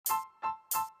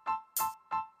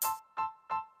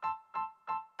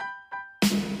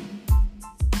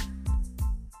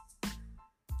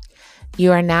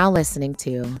You are now listening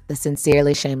to the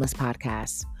Sincerely Shameless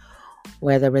podcast,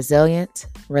 where the resilient,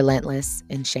 relentless,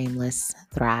 and shameless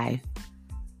thrive.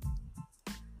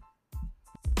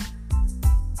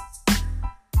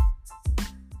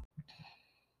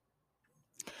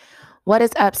 What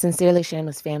is up, Sincerely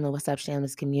Shameless family? What's up,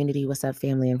 Shameless community? What's up,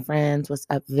 family and friends? What's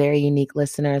up, very unique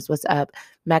listeners? What's up,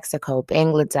 Mexico,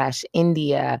 Bangladesh,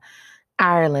 India,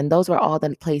 Ireland? Those were all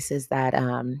the places that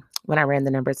when I ran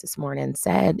the numbers this morning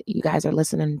said you guys are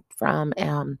listening from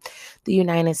the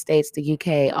United States, the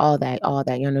UK, all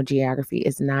that. You know, geography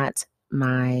is not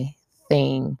my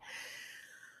thing.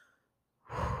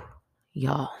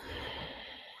 Y'all,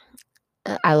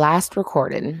 I last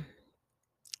recorded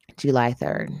July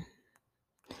 3rd.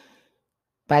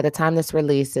 By the time this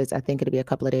releases, I think it'll be a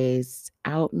couple of days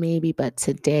out maybe, but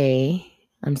today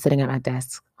I'm sitting at my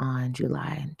desk on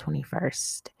July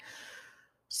 21st.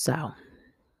 So,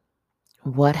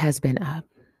 what has been up?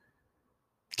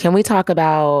 Can we talk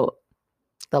about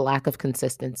the lack of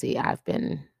consistency I've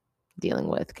been dealing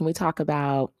with? Can we talk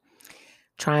about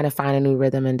trying to find a new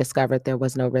rhythm and discovered there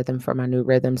was no rhythm for my new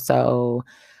rhythm? So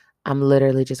I'm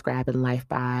literally just grabbing life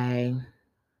by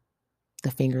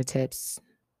the fingertips,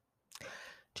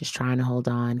 just trying to hold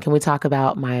on. Can we talk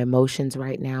about my emotions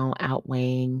right now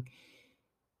outweighing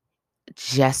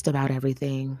just about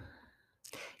everything?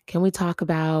 Can we talk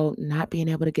about not being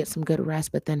able to get some good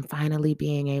rest, but then finally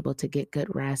being able to get good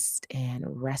rest and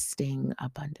resting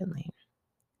abundantly?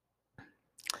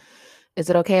 Is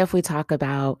it okay if we talk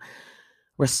about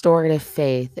restorative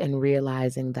faith and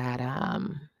realizing that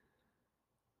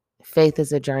faith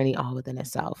is a journey all within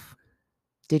itself?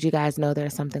 Did you guys know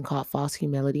there's something called false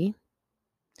humility?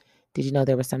 Did you know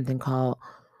there was something called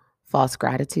false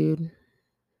gratitude?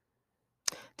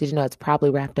 Did you know it's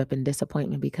probably wrapped up in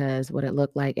disappointment because what it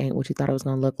looked like ain't what you thought it was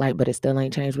going to look like, but it still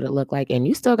ain't changed what it looked like, and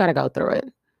you still got to go through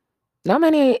it. No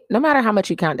matter how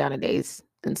much you count down the days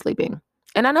and sleeping.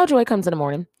 And I know joy comes in the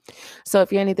morning. So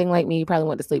if you're anything like me, you probably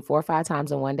went to sleep 4 or 5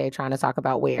 times in one day trying to talk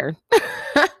about where.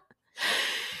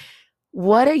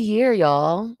 What a year,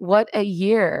 y'all. What a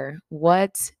year.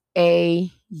 What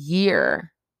a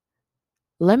year.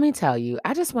 Let me tell you,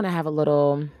 I just want to have a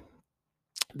little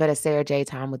bit of Sarah J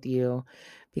time with you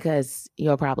because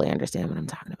you'll probably understand what I'm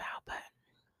talking about. But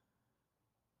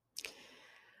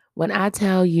when I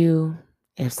tell you,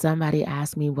 if somebody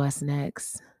asks me what's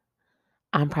next,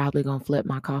 I'm probably going to flip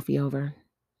my coffee over.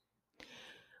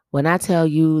 When I tell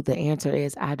you the answer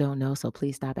is I don't know, so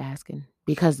please stop asking.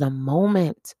 Because the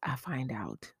moment I find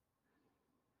out,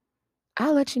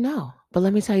 I'll let you know. But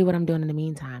let me tell you what I'm doing in the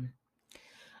meantime.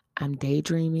 I'm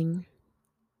daydreaming.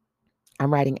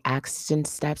 I'm writing action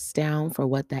steps down for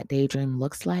what that daydream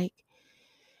looks like.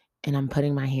 And I'm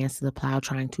putting my hands to the plow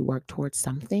trying to work towards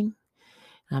something.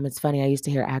 It's funny, I used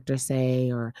to hear actors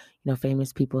say, or,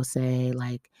 famous people say,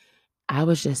 like, I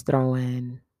was just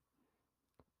throwing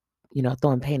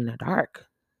paint in the dark.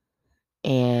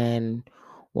 And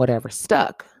whatever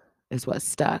stuck is what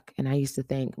stuck. And I used to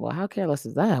think, well, how careless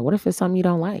is that? What if it's something you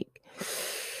don't like?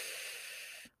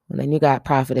 And then you got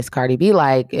Prophetess Cardi B,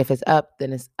 like, if it's up,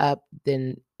 then it's up,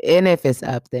 and if it's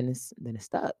up, then it's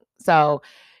stuck. So,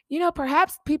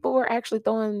 perhaps people were actually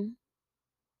throwing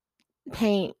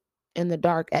paint in the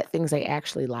dark at things they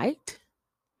actually liked.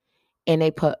 And they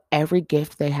put every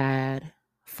gift they had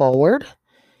forward.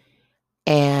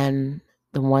 And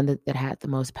the one that had the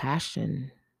most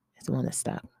passion is the one that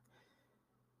stuck.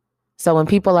 So when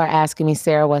people are asking me,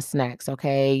 Sarah, what's next?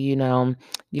 Okay, you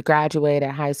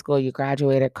graduated high school, you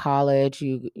graduated college,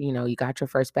 you got your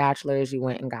first bachelor's, you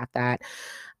went and got that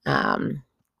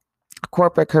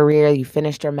corporate career, you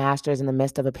finished your master's in the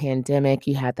midst of a pandemic,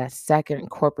 you had that second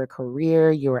corporate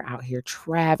career, you were out here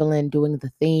traveling, doing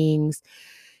the things,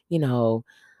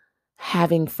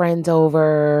 having friends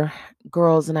over,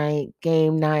 girls' night,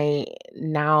 game night.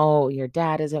 Now your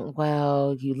dad isn't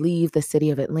well, you leave the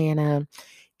city of Atlanta,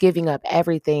 giving up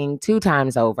everything 2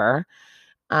 times over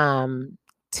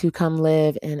to come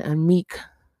live in a meek,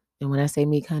 and when I say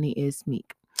meek, honey, is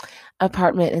meek,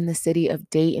 apartment in the city of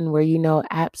Dayton where you know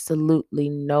absolutely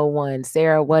no one.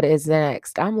 Sarah, what is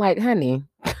next? I'm like, honey,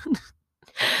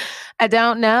 I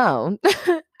don't know.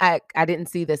 I didn't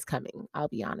see this coming. I'll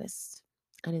be honest.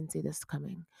 I didn't see this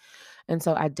coming. And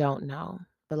so I don't know.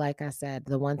 But like I said,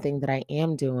 the one thing that I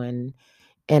am doing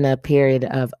in a period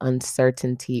of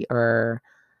uncertainty or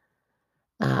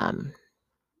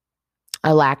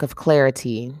a lack of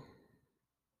clarity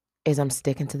is I'm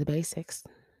sticking to the basics.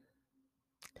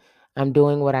 I'm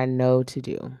doing what I know to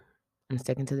do. I'm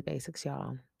sticking to the basics,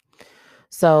 y'all.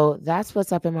 So that's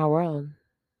what's up in my world.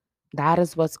 That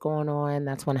is what's going on.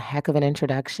 That's one heck of an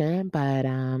introduction, but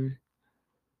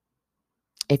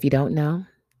If you don't know,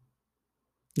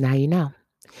 now you know.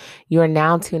 You are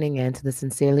now tuning in to the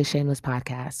Sincerely Shameless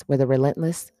podcast, where the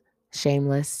relentless,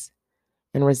 shameless,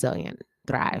 and resilient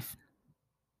thrive.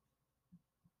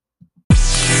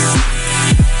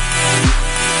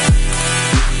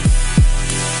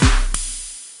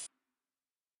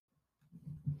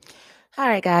 All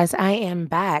right, guys, I am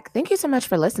back. Thank you so much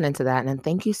for listening to that. And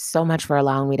thank you so much for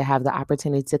allowing me to have the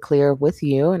opportunity to clear with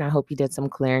you. And I hope you did some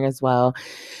clearing as well.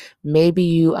 Maybe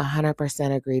you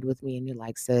 100% agreed with me and you're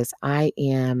like, sis, I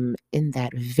am in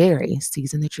that very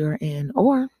season that you're in.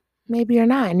 Or maybe you're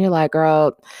not. And you're like,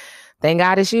 girl, thank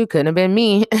God it's you. Couldn't have been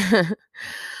me.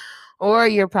 Or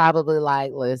you're probably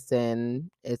like,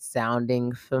 listen, it's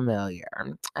sounding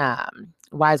familiar.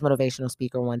 Wise motivational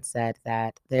speaker once said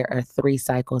that there are 3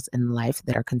 cycles in life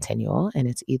that are continual, and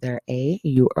it's either A,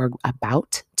 you are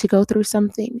about to go through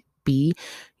something, B,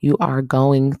 you are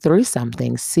going through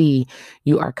something, C,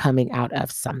 you are coming out of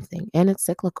something, and it's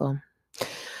cyclical.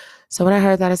 So when I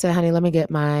heard that, I said, honey, let me get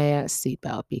my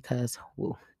seatbelt because,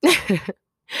 woo.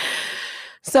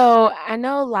 So I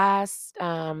know last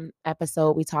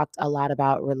episode we talked a lot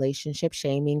about relationship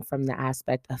shaming from the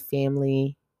aspect of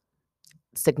family,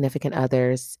 significant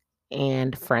others,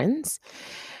 and friends.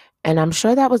 And I'm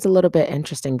sure that was a little bit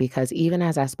interesting because even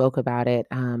as I spoke about it,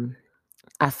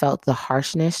 I felt the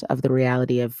harshness of the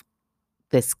reality of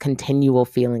this continual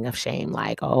feeling of shame,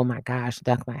 like, oh my gosh,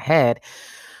 duck my head.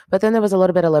 But then there was a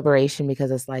little bit of liberation because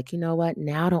it's like, you know what?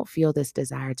 Now I don't feel this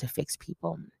desire to fix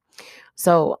people.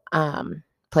 So,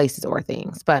 places or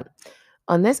things. But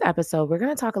on this episode, we're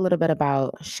going to talk a little bit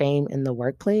about shame in the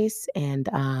workplace and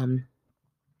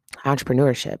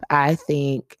entrepreneurship. I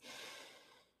think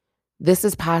this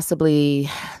is possibly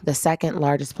the second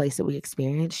largest place that we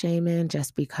experience shame in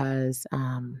just because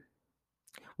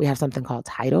we have something called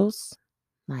titles,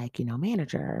 like,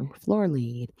 manager, floor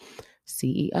lead,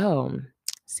 CEO,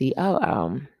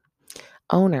 COO,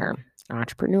 owner,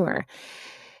 entrepreneur.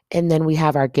 And then we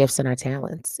have our gifts and our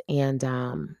talents. And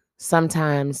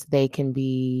sometimes they can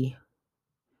be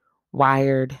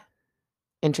wired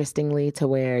interestingly to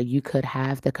where you could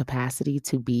have the capacity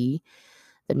to be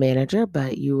the manager,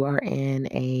 but you are in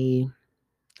a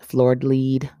floored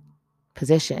lead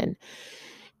position.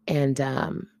 And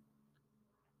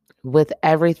with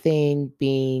everything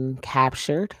being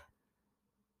captured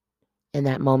and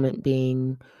that moment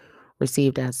being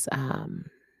received as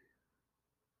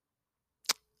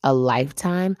a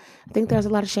lifetime, I think there's a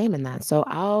lot of shame in that. So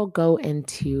I'll go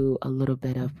into a little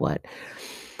bit of what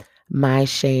my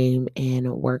shame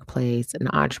in workplace and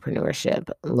entrepreneurship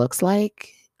looks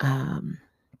like. I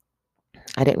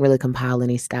didn't really compile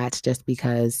any stats just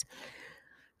because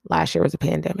last year was a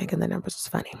pandemic and the numbers was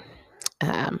funny.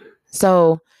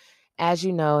 So as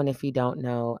you know, and if you don't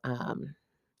know,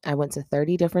 I went to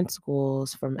 30 different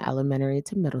schools from elementary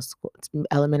to middle school,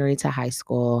 elementary to high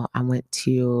school. I went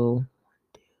to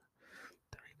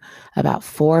about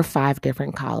 4 or 5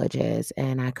 different colleges,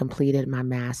 and I completed my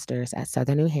master's at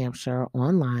Southern New Hampshire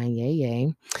online. Yay,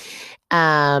 yay.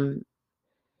 And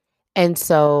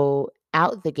so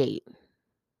out the gate,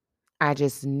 I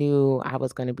just knew I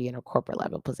was going to be in a corporate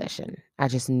level position. I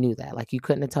just knew that. Like, you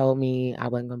couldn't have told me I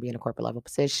wasn't going to be in a corporate level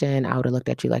position. I would have looked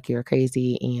at you like you were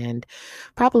crazy and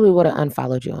probably would have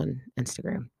unfollowed you on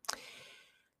Instagram.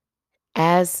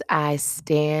 As I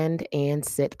stand and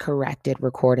sit corrected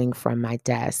recording from my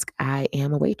desk, I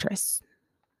am a waitress.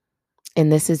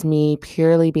 And this is me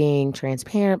purely being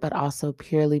transparent, but also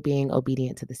purely being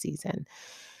obedient to the season.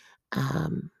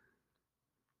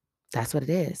 That's what it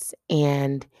is.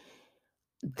 And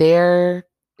there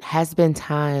has been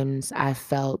times I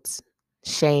felt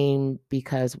shame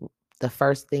because the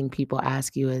first thing people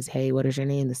ask you is, hey, what is your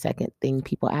name? The second thing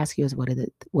people ask you is, what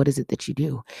is it that you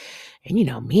do? And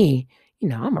me,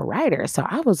 I'm a writer. So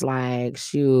I was like,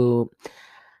 shoot,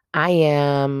 I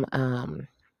am,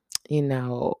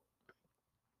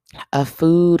 a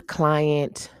food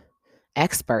client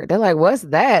expert. They're like, what's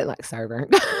that? Like, server.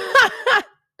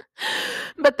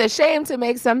 But the shame to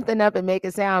make something up and make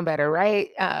it sound better, right?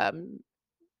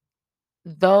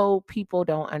 Though people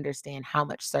don't understand how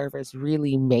much servers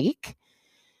really make,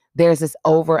 there's this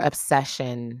over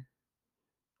obsession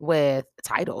with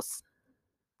titles.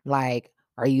 Like,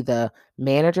 are you the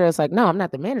manager? It's like, no, I'm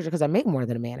not the manager because I make more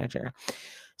than a manager.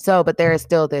 So, but there is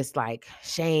still this like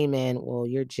shame in, well,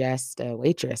 you're just a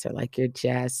waitress, or like you're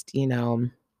just, a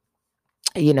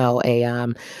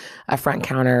front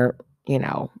counter,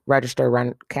 register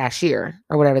run cashier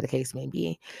or whatever the case may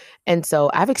be. And so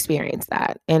I've experienced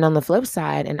that. And on the flip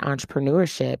side, in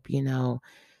entrepreneurship,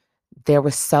 there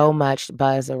was so much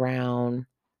buzz around,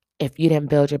 if you didn't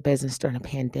build your business during a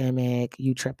pandemic,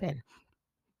 you tripping.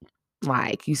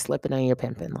 Like, you slipping on your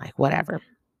pimping, like, whatever.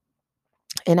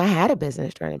 And I had a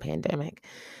business during the pandemic.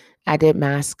 I did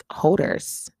mask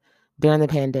holders during the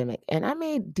pandemic, and I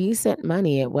made decent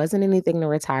money. It wasn't anything to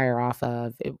retire off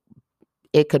of.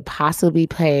 It could possibly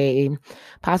pay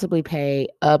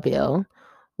a bill,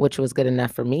 which was good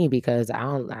enough for me because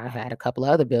I had a couple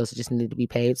of other bills that just needed to be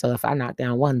paid. So if I knock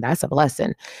down one, that's a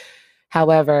blessing.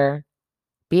 However,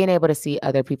 being able to see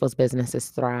other people's businesses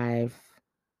thrive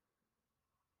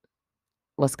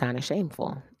was kind of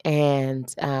shameful.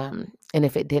 And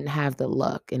if it didn't have the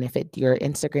look, and if your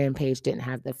Instagram page didn't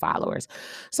have the followers.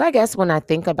 So I guess when I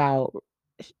think about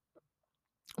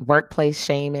workplace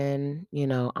shaming,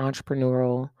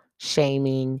 entrepreneurial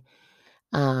shaming,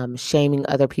 shaming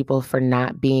other people for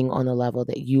not being on the level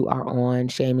that you are on,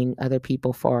 shaming other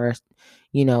people for,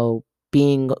 you know,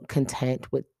 being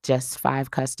content with just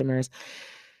 5 customers.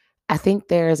 I think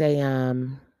there's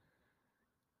an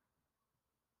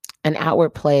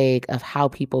outward plague of how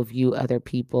people view other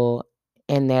people,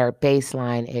 and their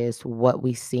baseline is what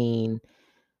we've seen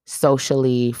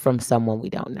socially from someone we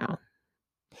don't know.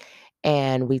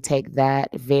 And we take that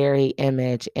very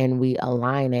image and we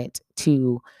align it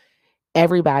to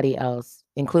everybody else,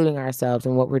 including ourselves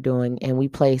and what we're doing. And we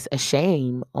place a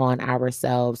shame on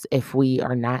ourselves if we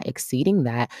are not exceeding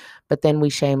that. But then we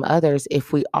shame others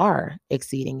if we are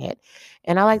exceeding it.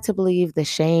 And I like to believe the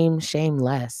shame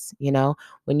less.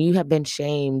 When you have been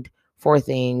shamed for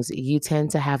things, you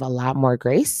tend to have a lot more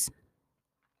grace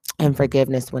and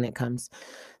forgiveness when it comes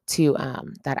to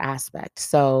that aspect.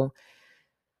 So,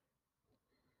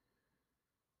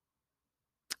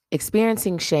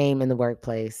 experiencing shame in the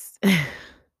workplace.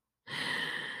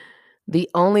 The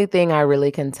only thing I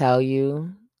really can tell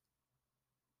you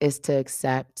is to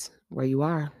accept where you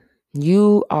are.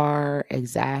 You are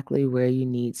exactly where you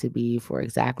need to be for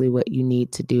exactly what you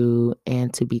need to do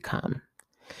and to become.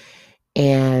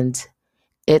 And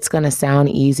it's going to sound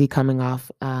easy coming off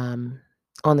on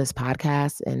this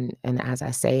podcast and as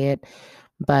I say it,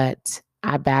 but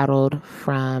I battled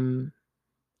from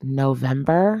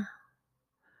November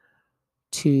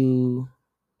to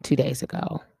 2 days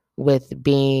ago with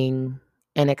being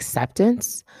an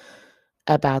acceptance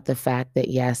about the fact that,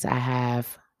 yes, I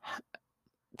have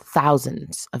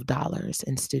thousands of dollars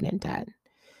in student debt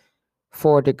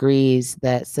for degrees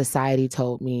that society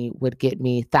told me would get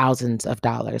me thousands of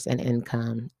dollars in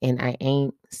income, and I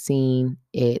ain't seen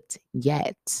it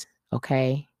yet,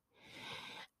 okay?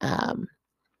 Um,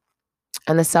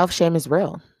 and the self-shame is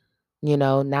real.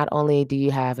 Not only do you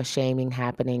have a shaming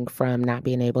happening from not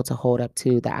being able to hold up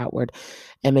to the outward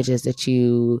images that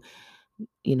you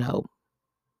know,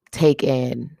 take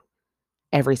in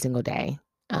every single day.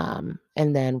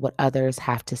 And then what others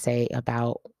have to say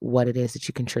about what it is that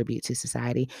you contribute to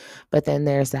society. But then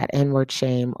there's that inward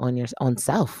shame on your own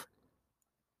self,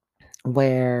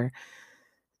 where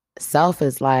self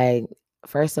is like,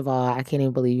 first of all, I can't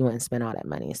even believe you went and spent all that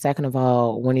money. Second of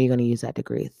all, when are you going to use that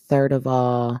degree? Third of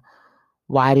all,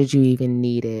 why did you even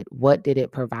need it? What did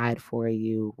it provide for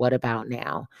you? What about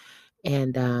now?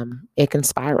 And it can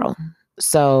spiral.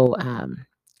 So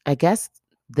I guess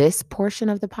this portion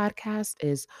of the podcast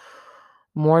is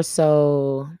more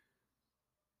so,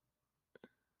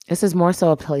 this is more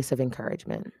so a place of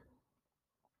encouragement,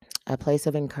 and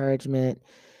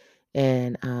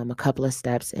a couple of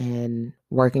steps in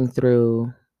working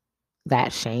through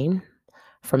that shame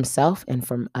from self and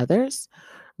from others.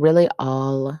 Really,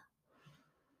 all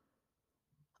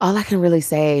I can really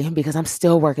say, because I'm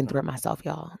still working through it myself,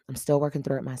 y'all. I'm still working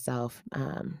through it myself.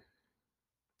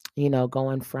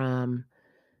 Going from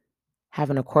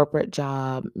having a corporate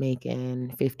job making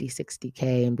 50,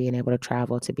 60K and being able to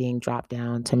travel to being dropped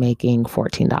down to making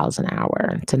 $14 an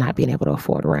hour, to not being able to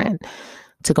afford rent,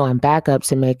 to going back up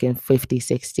to making 50,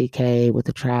 60K with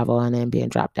the travel and then being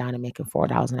dropped down and making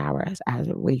 $4 an hour as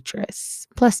a waitress,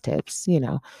 plus tips.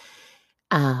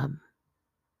 Um,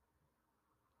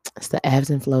 it's the ebbs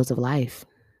and flows of life.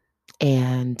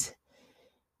 And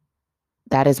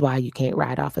that is why you can't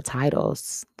ride off of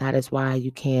titles. That is why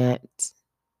you can't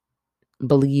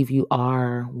believe you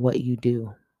are what you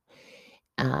do.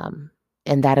 And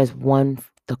that is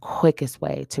the quickest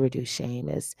way to reduce shame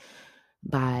is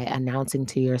by announcing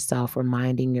to yourself,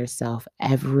 reminding yourself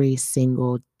every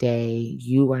single day,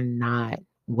 you are not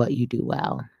what you do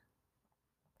well.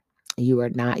 You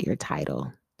are not your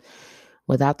title.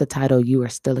 Without the title, you are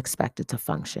still expected to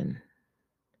function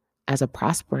as a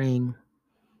prospering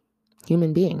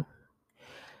human being.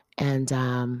 And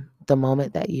the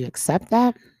moment that you accept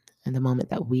that, and the moment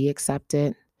that we accept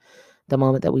it, the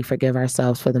moment that we forgive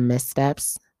ourselves for the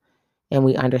missteps, and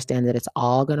we understand that it's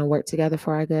all going to work together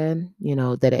for our good,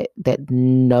 that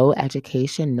no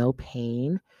education, no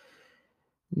pain,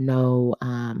 no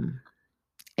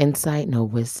insight, no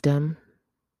wisdom,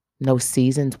 no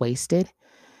seasons wasted,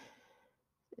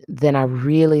 then I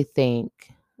really think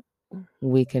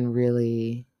we can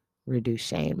really reduce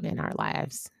shame in our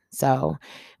lives. So,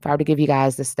 if I were to give you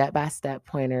guys the step-by-step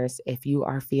pointers, if you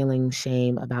are feeling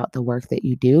shame about the work that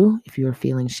you do, if you are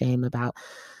feeling shame about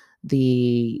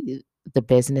the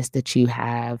business that you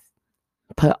have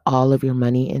put all of your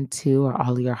money into or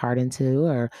all of your heart into,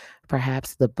 or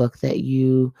perhaps the book that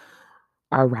you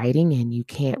are writing and you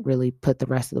can't really put the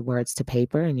rest of the words to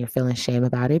paper and you're feeling shame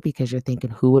about it because you're thinking,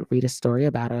 who would read a story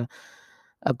about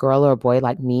a girl or a boy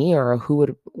like me, or who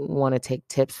would want to take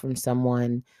tips from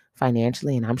someone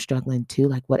financially and I'm struggling too?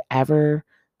 Like, whatever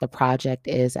the project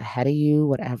is ahead of you,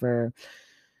 whatever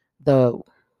the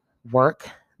work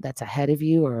that's ahead of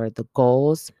you or the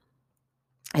goals,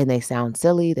 and they sound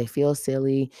silly, they feel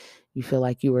silly, you feel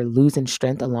like you were losing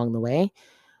strength along the way,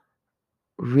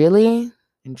 really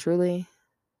and truly,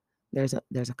 there's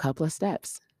a couple of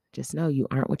steps. Just know you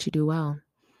aren't what you do well.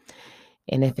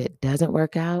 And if it doesn't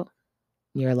work out,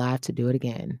 you're allowed to do it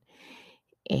again.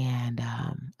 And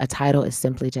a title is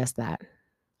simply just that,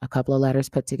 a couple of letters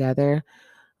put together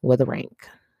with a rank.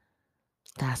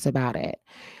 That's about it.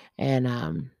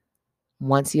 And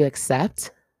once you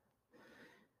accept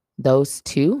those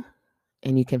two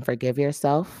and you can forgive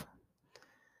yourself,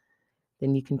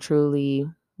 then you can truly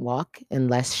walk in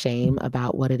less shame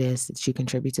about what it is that you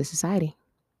contribute to society.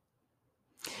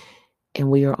 And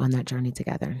we are on that journey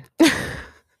together.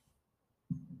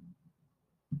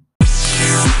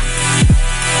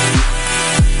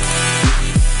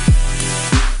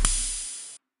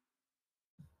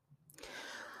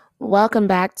 Welcome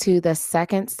back to the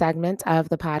second segment of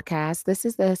the podcast. This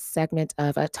is the segment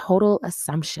of a total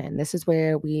assumption. This is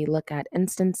where we look at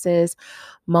instances,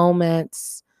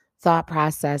 moments, thought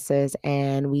processes,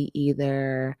 and we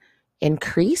either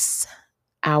increase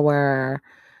our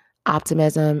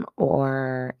optimism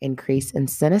or increase in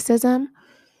cynicism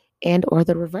and or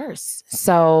the reverse.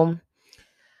 So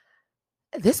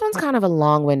this one's kind of a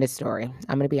long-winded story.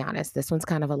 I'm going to be honest. This one's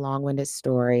kind of a long-winded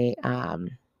story.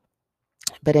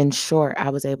 But in short, I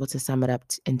was able to sum it up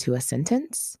into a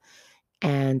sentence.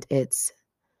 And it's,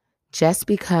 just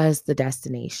because the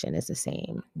destination is the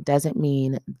same doesn't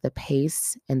mean the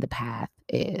pace and the path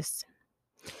is.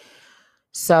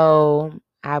 So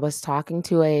I was talking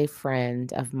to a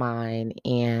friend of mine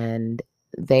and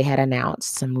they had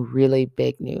announced some really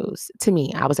big news to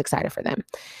me. I was excited for them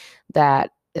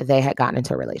that they had gotten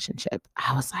into a relationship.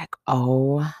 I was like,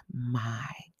 oh my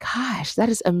gosh, that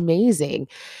is amazing.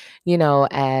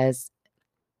 As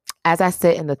I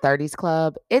sit in the 30s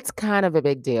club, it's kind of a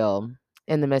big deal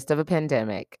in the midst of a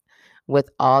pandemic with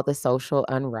all the social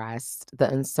unrest,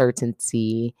 the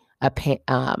uncertainty, did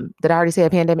I already say a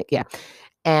pandemic? Yeah.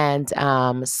 And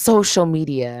social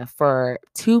media for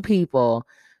two people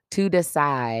to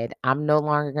decide, I'm no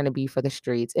longer going to be for the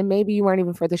streets. And maybe you weren't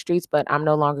even for the streets, but I'm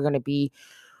no longer going to be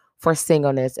for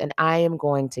singleness. And I am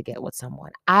going to get with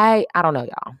someone. I don't know,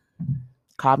 y'all.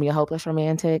 Call me a hopeless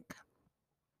romantic.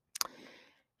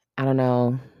 I don't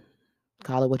know.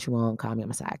 Call it what you want. Call me a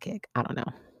sidekick. I don't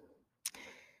know.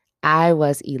 I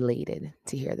was elated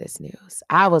to hear this news.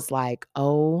 I was like,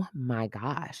 oh my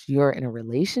gosh, you're in a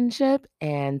relationship?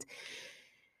 And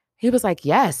he was like,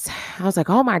 yes. I was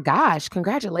like, oh my gosh,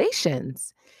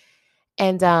 congratulations.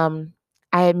 And I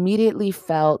immediately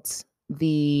felt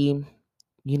Sarah,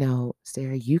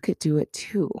 you could do it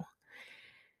too.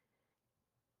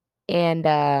 And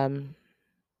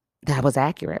that was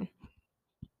accurate.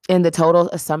 And the total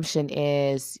assumption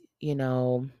is,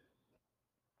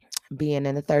 being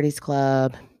in the 30s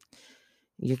club,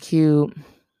 you're cute,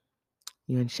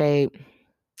 you're in shape.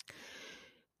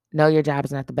 No, your job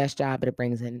is not the best job, but it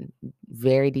brings in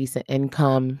very decent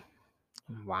income.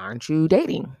 Why aren't you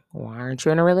dating? Why aren't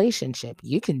you in a relationship?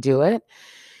 You can do it.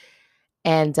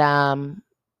 And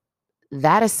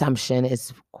that assumption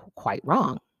is quite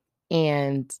wrong.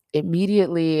 And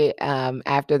immediately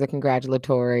after the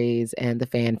congratulatories and the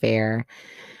fanfare,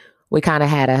 we kind of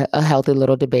had a healthy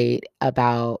little debate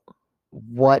about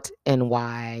what and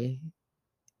why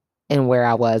and where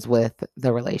I was with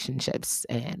the relationships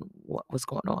and what was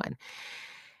going on.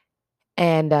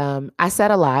 And I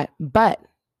said a lot, but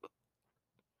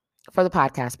for the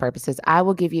podcast purposes, I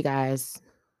will give you guys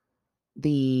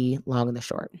the long and the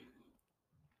short.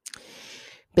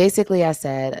 Basically, I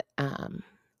said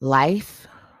life,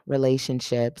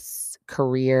 relationships,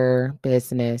 career,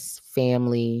 business,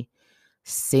 family,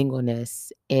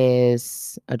 singleness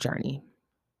is a journey.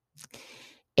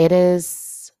 It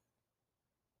is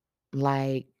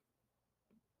like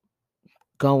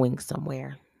going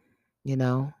somewhere, you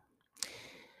know?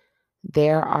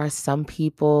 There are some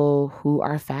people who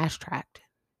are fast tracked.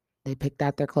 They picked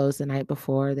out their clothes the night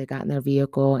before, they got in their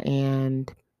vehicle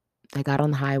and they got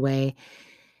on the highway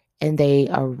and they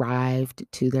arrived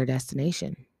to their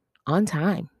destination on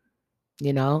time,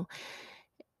 you know?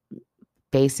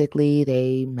 Basically,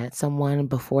 they met someone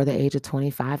before the age of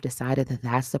 25, decided that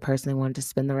that's the person they wanted to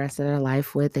spend the rest of their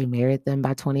life with. They married them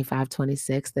by 25,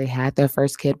 26. They had their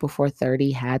first kid before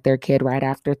 30, had their kid right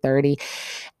after 30,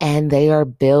 and they are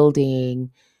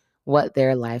building what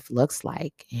their life looks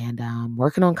like and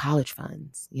working on college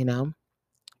funds,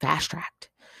 fast tracked.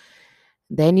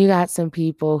 Then you got some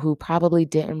people who probably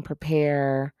didn't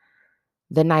prepare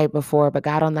the night before, but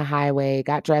got on the highway,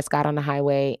 got dressed, got on the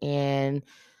highway, and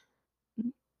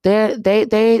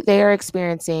they are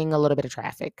experiencing a little bit of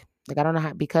traffic. Like, I don't know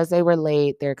how, because they were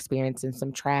late, they're experiencing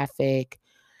some traffic,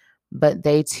 but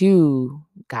they too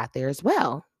got there as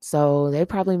well. So they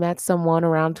probably met someone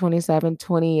around 27,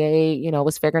 28,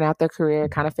 was figuring out their career,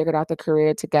 kind of figured out their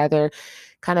career together,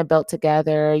 kind of built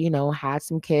together, had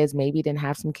some kids, maybe didn't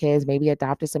have some kids, maybe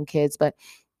adopted some kids, but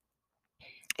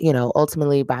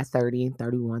ultimately by 30,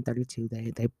 31, 32,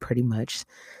 they pretty much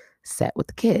set with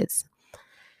the kids.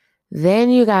 Then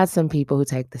you got some people who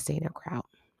take the scenic route.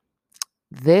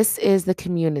 This is the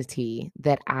community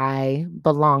that I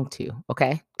belong to,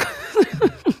 okay?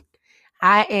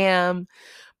 I am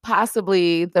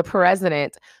possibly the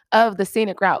president of the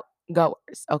scenic route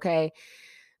goers, okay?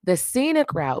 The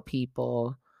scenic route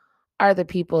people are the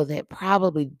people that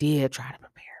probably did try to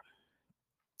prepare.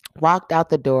 Walked out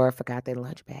the door, forgot their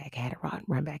lunch bag, had to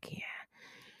run back in.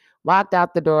 Walked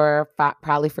out the door,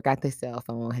 probably forgot their cell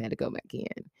phone, had to go back in.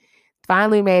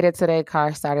 Finally made it to their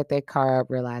car, started their car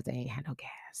up, realized they ain't had no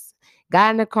gas.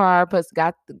 Got in the car,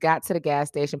 got to the gas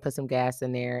station, put some gas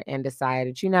in there, and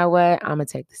decided, you know what? I'm gonna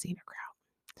take the scenic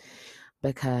route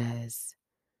because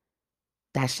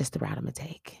that's just the route I'm gonna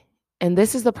take. And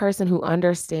this is the person who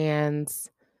understands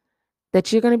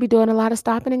that you're gonna be doing a lot of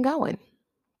stopping and going.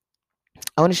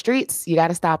 On the streets, you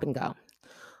gotta stop and go.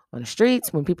 On the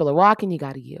streets, when people are walking, you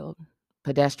gotta yield.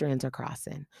 Pedestrians are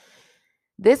crossing.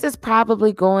 This is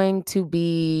probably going to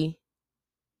be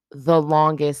the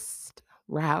longest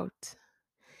route.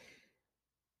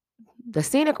 The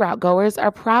scenic route goers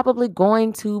are probably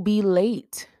going to be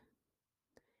late.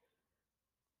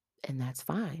 And that's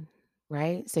fine,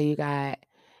 right? So you got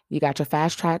your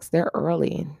fast tracks, they're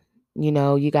early.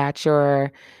 You got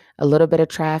your a little bit of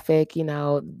traffic,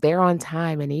 they're on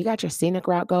time. And then you got your scenic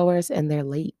route goers and they're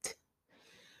late.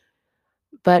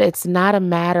 But it's not a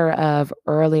matter of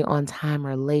early, on time,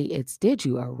 or late. It's, did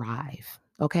you arrive?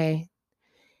 Okay?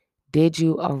 Did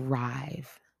you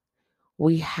arrive?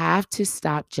 We have to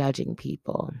stop judging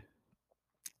people,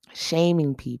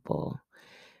 shaming people,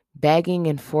 begging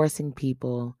and forcing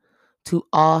people to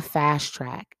all fast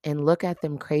track and look at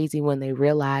them crazy when they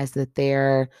realize that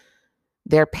their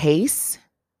pace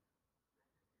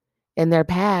and their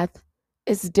path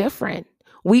is different.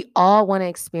 We all want to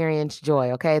experience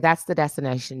joy, okay? That's the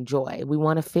destination, joy. We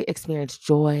want to experience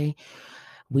joy.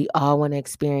 We all want to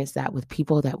experience that with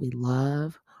people that we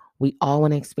love. We all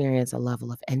want to experience a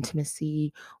level of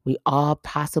intimacy. We all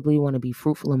possibly want to be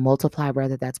fruitful and multiply,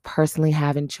 whether that's personally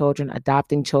having children,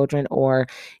 adopting children, or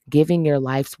giving your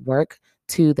life's work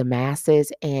to the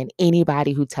masses, and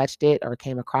anybody who touched it or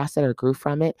came across it or grew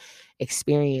from it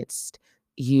experienced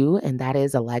you, and that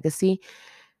is a legacy.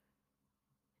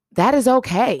 That is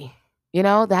okay.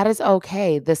 That is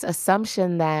okay. This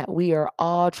assumption that we are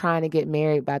all trying to get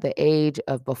married by the age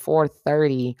of before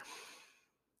 30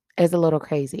 is a little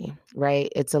crazy, right?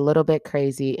 It's a little bit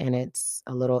crazy and it's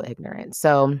a little ignorant.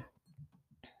 So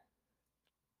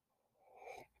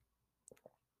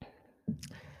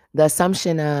the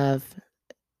assumption of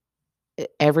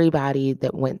everybody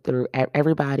went through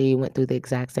the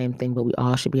exact same thing, but we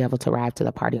all should be able to arrive to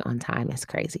the party on time is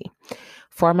crazy.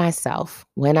 For myself,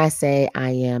 when I say I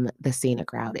am the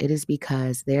scenic route, it is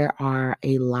because there are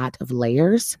a lot of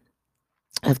layers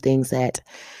of things that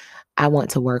I want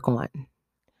to work on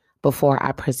before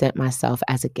I present myself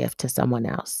as a gift to someone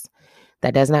else.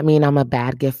 That does not mean I'm a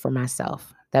bad gift for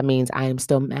myself. That means I am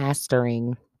still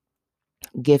mastering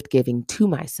gift giving to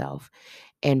myself.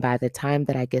 And by the time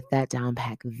that I get that down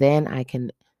pat, then I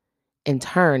can in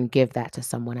turn give that to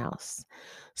someone else.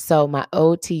 So my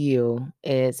ode to you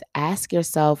is, ask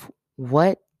yourself,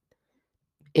 what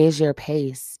is your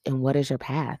pace and what is your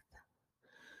path?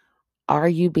 Are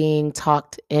you being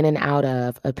talked in and out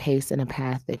of a pace and a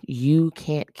path that you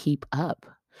can't keep up?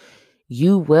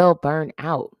 You will burn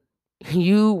out.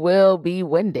 You will be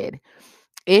winded.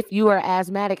 If you are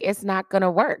asthmatic, it's not going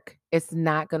to work. It's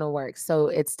not going to work. So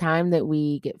it's time that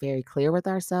we get very clear with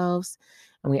ourselves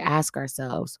and we ask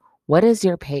ourselves, what is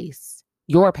your pace?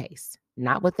 Your pace,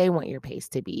 not what they want your pace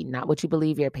to be, not what you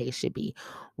believe your pace should be.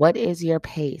 What is your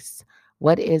pace?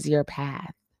 What is your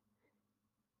path?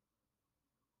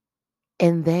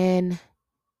 And then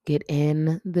get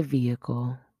in the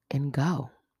vehicle and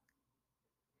go.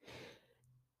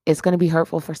 It's going to be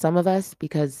hurtful for some of us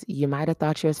because you might have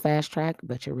thought you was fast track,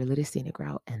 but you're really the scenic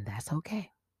route, and that's okay.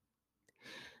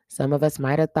 Some of us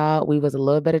might have thought we was a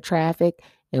little bit of traffic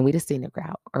and we the scenic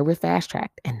route, or we're fast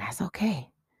tracked, and that's okay.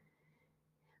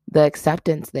 The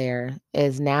acceptance there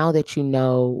is now that you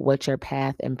know what your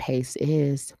path and pace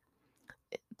is,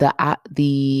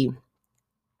 the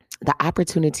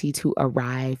opportunity to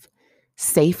arrive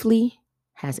safely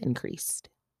has increased.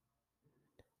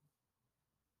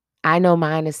 I know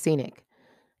mine is scenic.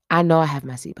 I know I have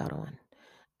my seatbelt on.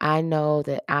 I know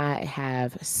that I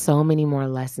have so many more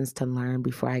lessons to learn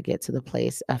before I get to the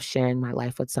place of sharing my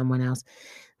life with someone else,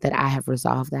 that I have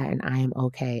resolved that and I am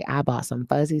okay. I bought some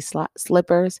fuzzy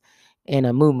slippers and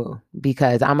a muumuu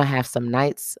because I'm going to have some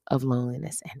nights of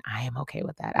loneliness, and I am okay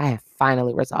with that. I have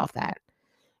finally resolved that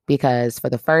because for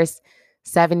the first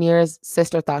 7 years,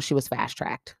 sister thought she was fast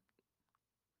tracked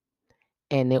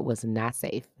and it was not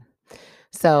safe.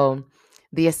 So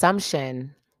the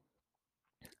assumption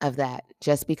of that,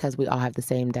 just because we all have the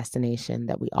same destination,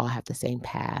 that we all have the same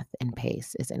path and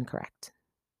pace, is incorrect.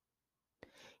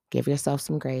 Give yourself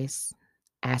some grace.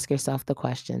 Ask yourself the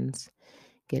questions.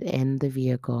 Get in the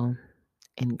vehicle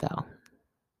and go.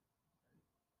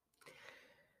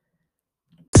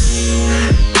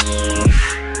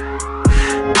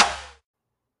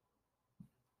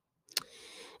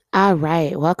 All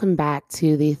right. Welcome back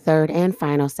to the third and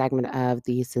final segment of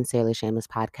the Sincerely Shameless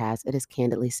podcast. It is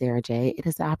Candidly Sarah J. It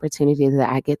is the opportunity that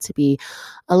I get to be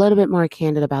a little bit more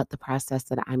candid about the process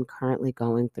that I'm currently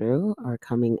going through or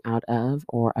coming out of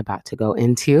or about to go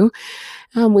into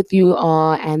with you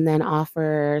all, and then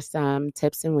offer some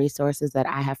tips and resources that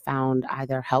I have found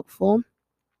either helpful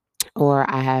or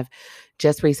I have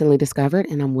just recently discovered,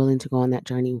 and I'm willing to go on that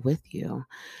journey with you.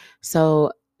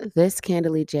 So this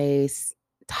Candidly J's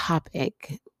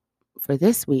topic for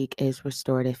this week is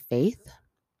restorative faith.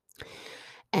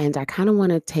 And I kind of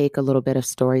want to take a little bit of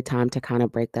story time to kind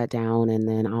of break that down, and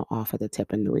then I'll offer the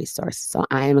tip and the resource. So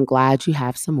I am glad you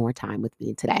have some more time with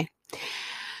me today.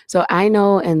 So I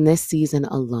know in this season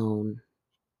alone,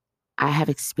 I have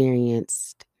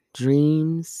experienced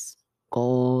dreams,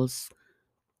 goals,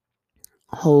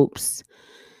 hopes,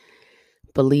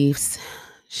 beliefs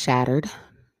shattered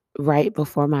right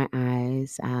before my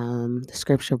eyes. The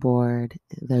scripture board,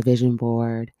 the vision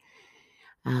board,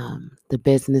 the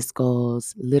business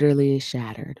goals literally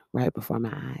shattered right before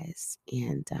my eyes.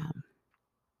 And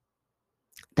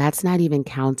that's not even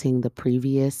counting the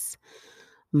previous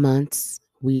months,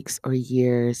 weeks, or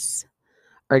years,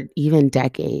 or even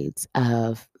decades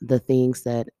of the things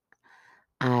that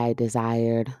I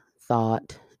desired,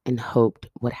 thought, and hoped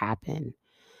would happen.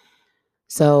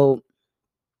 So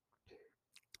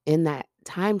in that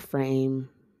time frame,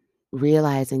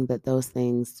 realizing that those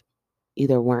things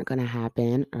either weren't going to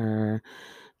happen or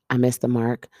I missed the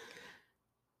mark,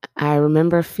 I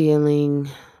remember feeling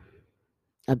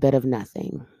a bit of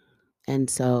nothing. And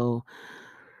so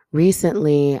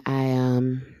recently I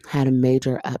had a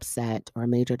major upset or a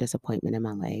major disappointment in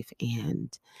my life.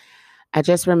 And I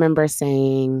just remember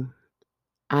saying,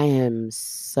 I am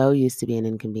so used to being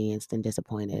inconvenienced and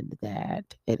disappointed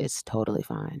that it is totally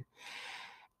fine.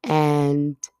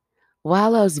 And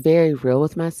while I was very real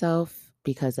with myself,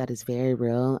 because that is very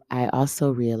real, I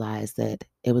also realized that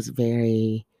it was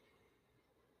very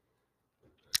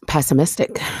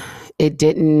pessimistic. It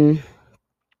didn't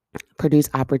produce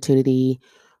opportunity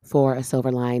for a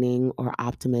silver lining or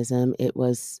optimism. It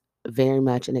was very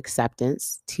much an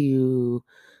acceptance to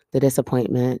the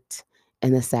disappointment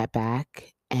and the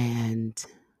setback. And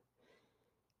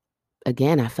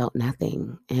again, I felt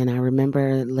nothing. And I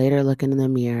remember later looking in the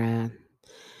mirror.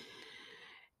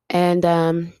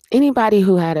 And anybody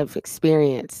who had have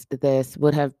experienced this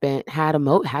would have had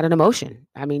an emotion.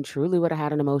 I mean, truly would have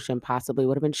had an emotion. Possibly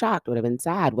would have been shocked. Would have been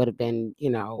sad. Would have been,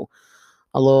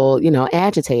 a little,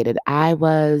 agitated. I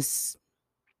was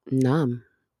numb.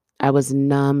 I was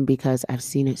numb because I've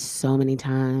seen it so many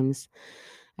times.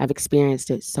 I've experienced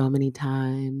it so many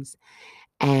times,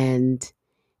 and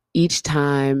each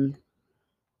time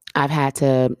I've had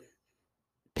to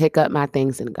pick up my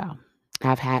things and go.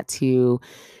 I've had to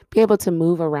be able to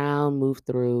move around, move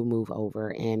through, move over,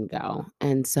 and go.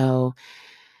 And so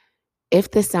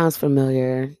If this sounds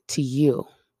familiar to you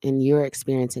and you're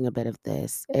experiencing a bit of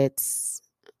this, it's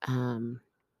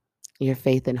your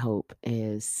faith and hope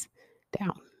is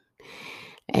down.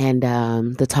 And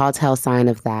the tall tale sign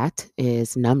of that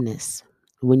is numbness.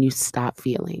 When you stop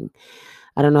feeling.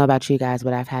 I don't know about you guys,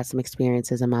 but I've had some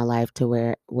experiences in my life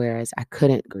to whereas I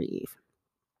couldn't grieve,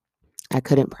 I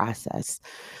couldn't process,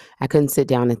 I couldn't sit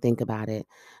down and think about it.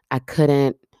 I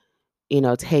couldn't,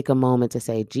 take a moment to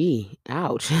say, gee,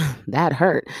 ouch, that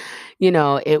hurt.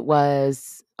 It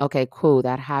was okay, cool,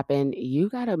 that happened. You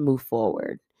got to move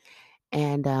forward.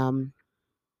 And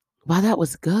while that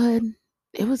was good,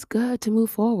 it was good to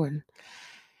move forward.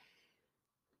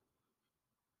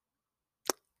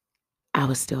 I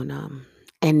was still numb.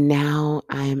 And now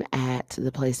I'm at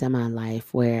the place in my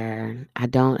life where I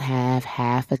don't have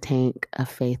half a tank of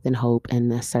faith and hope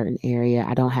in a certain area.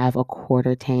 I don't have a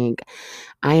quarter tank.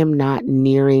 I am not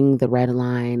nearing the red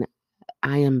line.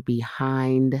 I am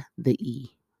behind the E.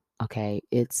 Okay,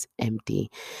 it's empty.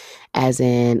 As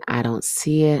in, I don't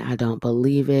see it. I don't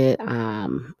believe it. I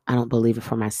don't believe it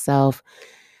for myself.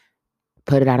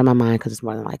 Put it out of my mind because it's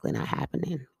more than likely not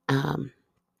happening.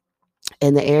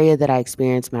 In the area that I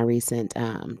experienced my recent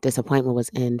disappointment was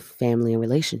in family and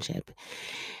relationship.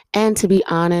 And to be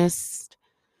honest,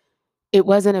 it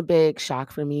wasn't a big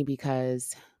shock for me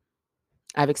because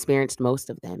I've experienced most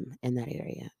of them in that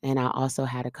area. And I also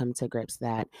had to come to grips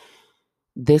that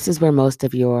this is where most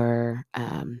of your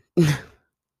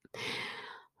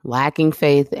lacking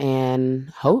faith and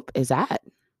hope is at,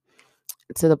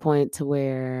 to the point to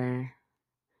where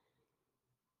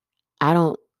I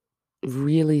don't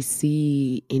really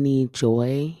see any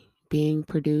joy being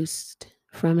produced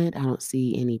from it. I don't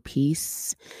see any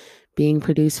peace being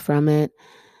produced from it.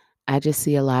 I just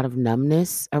see a lot of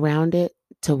numbness around it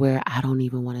to where I don't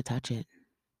even want to touch it.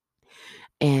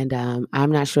 And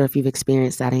I'm not sure if you've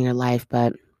experienced that in your life,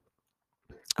 but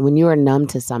when you are numb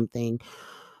to something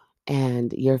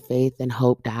and your faith and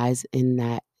hope dies in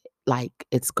that, like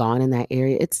it's gone in that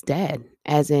area, it's dead.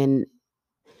 As in,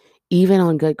 even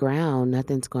on good ground,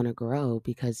 nothing's going to grow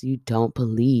because you don't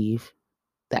believe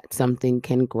that something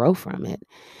can grow from it.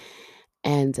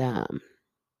 And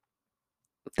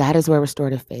that is where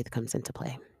restorative faith comes into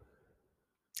play.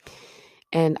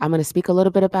 And I'm going to speak a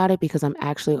little bit about it because I'm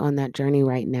actually on that journey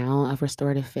right now of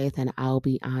restorative faith. And I'll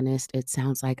be honest, it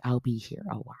sounds like I'll be here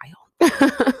a while.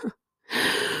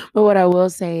 But what I will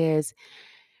say is,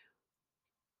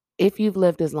 if you've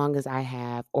lived as long as I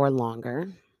have or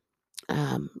longer,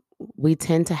 um, we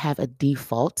tend to have a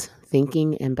default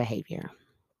thinking and behavior.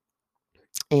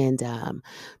 And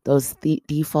those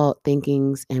default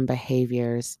thinkings and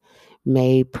behaviors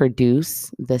may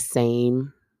produce the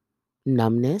same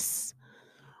numbness,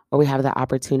 or we have the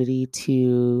opportunity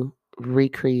to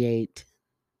recreate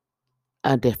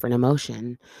a different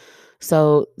emotion.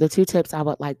 So the two tips I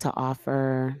would like to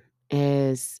offer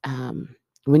is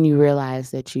when you realize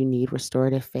that you need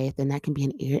restorative faith, and that can be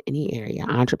in any area: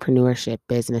 entrepreneurship,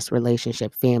 business,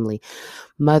 relationship, family,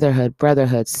 motherhood,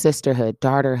 brotherhood, sisterhood,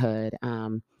 daughterhood,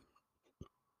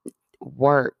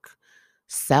 work,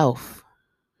 self.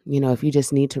 If you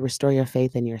just need to restore your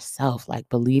faith in yourself, like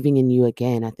believing in you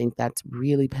again, I think that's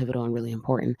really pivotal and really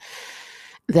important.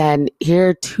 Then here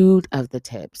are two of the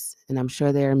tips, and I'm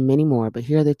sure there are many more, but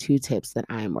here are the two tips that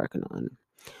I am working on.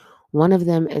 One of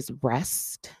them is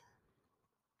rest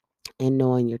in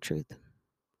knowing your truth.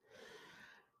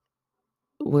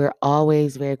 We're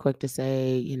always very quick to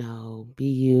say, be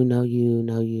you, know your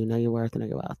worth, know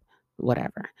your wealth,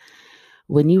 whatever.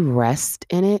 When you rest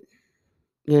in it,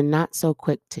 you're not so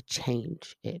quick to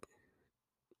change it.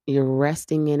 You're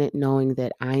resting in it, knowing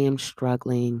that I am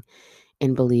struggling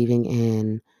and believing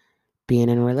in being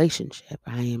in a relationship.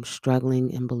 I am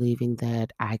struggling and believing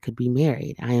that I could be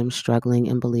married. I am struggling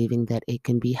and believing that it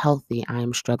can be healthy. I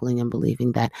am struggling and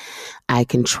believing that I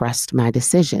can trust my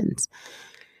decisions.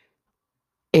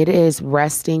 It is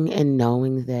resting and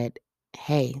knowing that,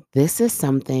 hey, this is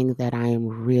something that I am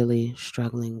really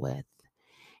struggling with.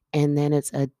 And then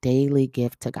it's a daily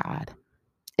gift to God.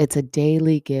 It's a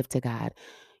daily gift to God.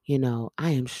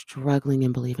 I am struggling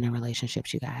and believing in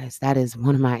relationships, you guys. That is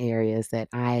one of my areas that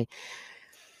I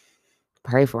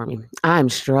pray for me. I'm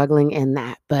struggling in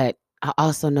that, but I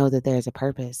also know that there's a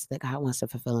purpose that God wants to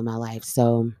fulfill in my life.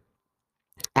 So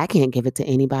I can't give it to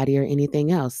anybody or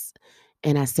anything else.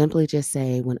 And I simply just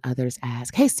say, when others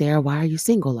ask, hey, Sarah, why are you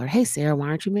single? Or hey, Sarah, why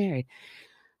aren't you married?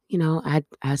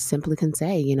 I simply can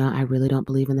say, I really don't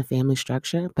believe in the family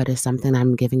structure, but it's something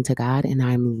I'm giving to God, and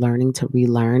I'm learning to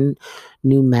relearn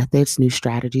new methods, new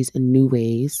strategies, and new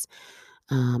ways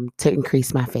to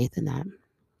increase my faith in that.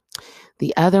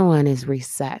 The other one is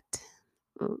reset.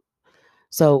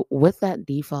 So with that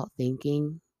default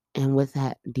thinking and with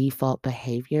that default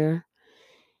behavior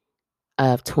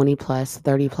of 20 plus,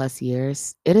 30 plus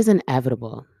years, it is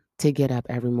inevitable to get up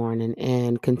every morning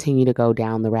and continue to go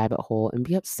down the rabbit hole and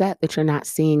be upset that you're not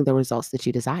seeing the results that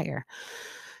you desire.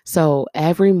 So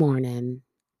every morning,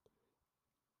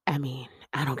 I mean,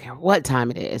 I don't care what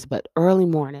time it is, but early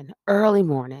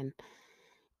morning,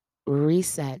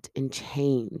 reset and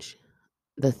change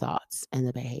the thoughts and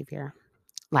the behavior.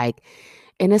 Like,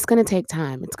 and it's going to take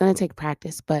time. It's going to take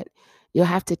practice, but you'll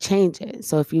have to change it.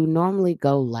 So if you normally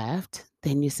go left,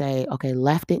 then you say, okay,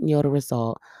 left didn't yield a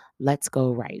result. Let's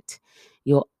go right.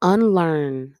 You'll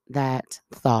unlearn that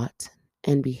thought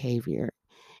and behavior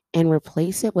and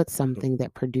replace it with something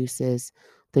that produces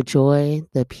the joy,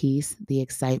 the peace, the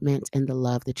excitement, and the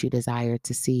love that you desire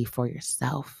to see for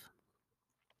yourself.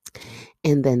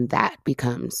 And then that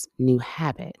becomes new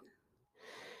habit.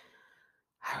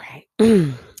 All right.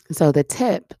 So the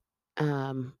tip,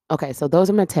 okay, so those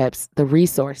are my tips. The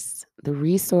resource,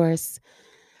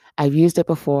 I've used it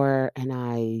before and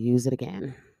I use it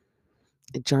again.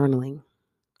 Journaling,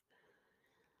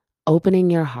 opening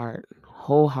your heart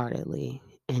wholeheartedly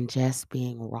and just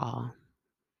being raw,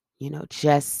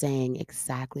 just saying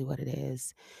exactly what it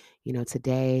is.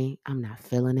 Today I'm not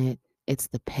feeling it. It's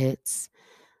the pits.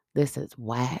 This is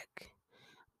whack,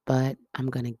 but I'm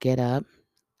going to get up.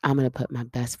 I'm going to put my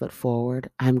best foot forward.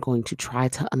 I'm going to try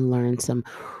to unlearn some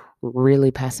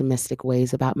really pessimistic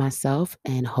ways about myself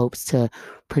in hopes to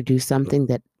produce something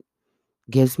that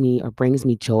gives me or brings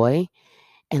me joy.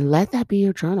 And let that be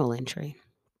your journal entry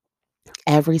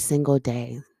every single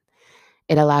day.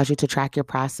 It allows you to track your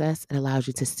process. It allows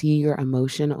you to see your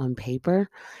emotion on paper.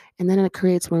 And then it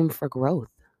creates room for growth.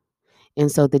 And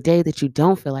so the day that you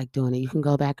don't feel like doing it, you can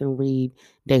go back and read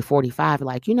day 45.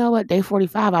 Like, you know what? Day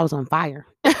 45, I was on fire.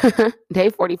 Day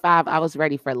 45, I was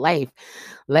ready for life.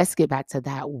 Let's get back to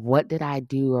that. What did I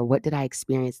do or what did I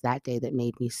experience that day that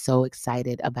made me so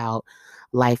excited about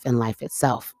life and life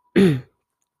itself?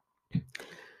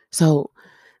 So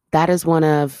that is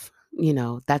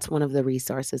that's one of the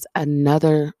resources.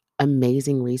 Another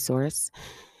amazing resource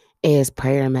is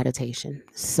prayer and meditation.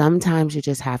 Sometimes you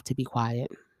just have to be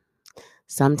quiet.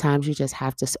 Sometimes you just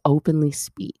have to openly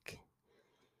speak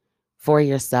for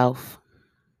yourself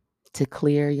to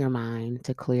clear your mind,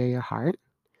 to clear your heart.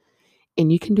 And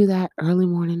you can do that early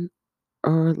morning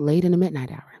or late in the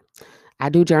midnight hour. I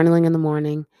do journaling in the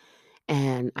morning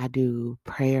and I do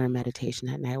prayer and meditation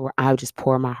at night where I would just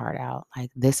pour my heart out.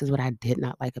 Like, this is what I did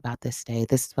not like about this day.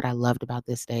 This is what I loved about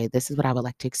this day. This is what I would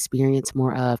like to experience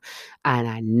more of. And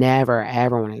I never,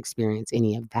 ever want to experience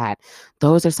any of that.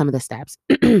 Those are some of the steps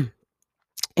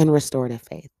in restorative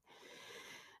faith.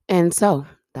 And so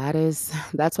that's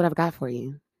what I've got for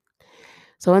you.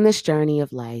 So in this journey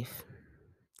of life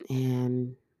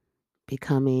and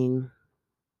becoming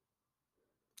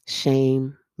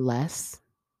shameless,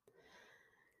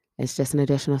 it's just an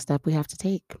additional step we have to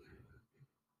take.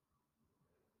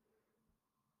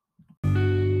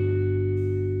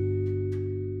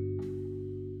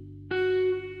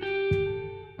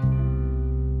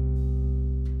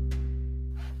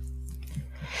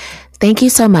 Thank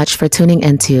you so much for tuning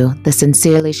into the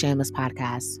Sincerely Shameless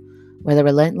podcast, where the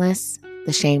relentless,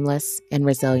 the shameless, and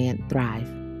resilient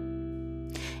thrive.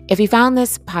 If you found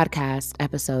this podcast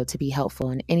episode to be helpful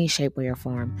in any shape, way, or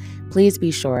form, please be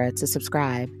sure to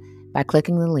subscribe by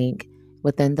clicking the link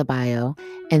within the bio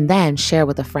and then share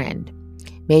with a friend,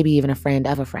 maybe even a friend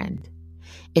of a friend.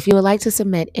 If you would like to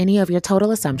submit any of your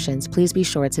total assumptions, please be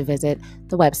sure to visit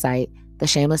the website,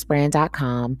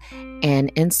 theshamelessbrand.com,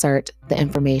 and insert the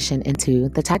information into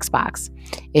the text box.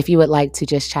 If you would like to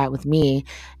just chat with me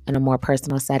in a more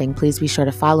personal setting, please be sure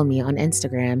to follow me on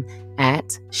Instagram at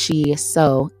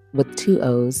sheso with 2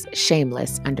 O's,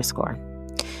 shameless _.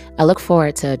 I look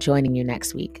forward to joining you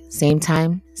next week. Same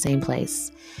time, same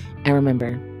place. And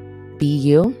remember, be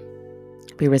you,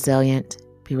 be resilient,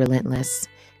 be relentless,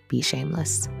 be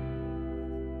shameless.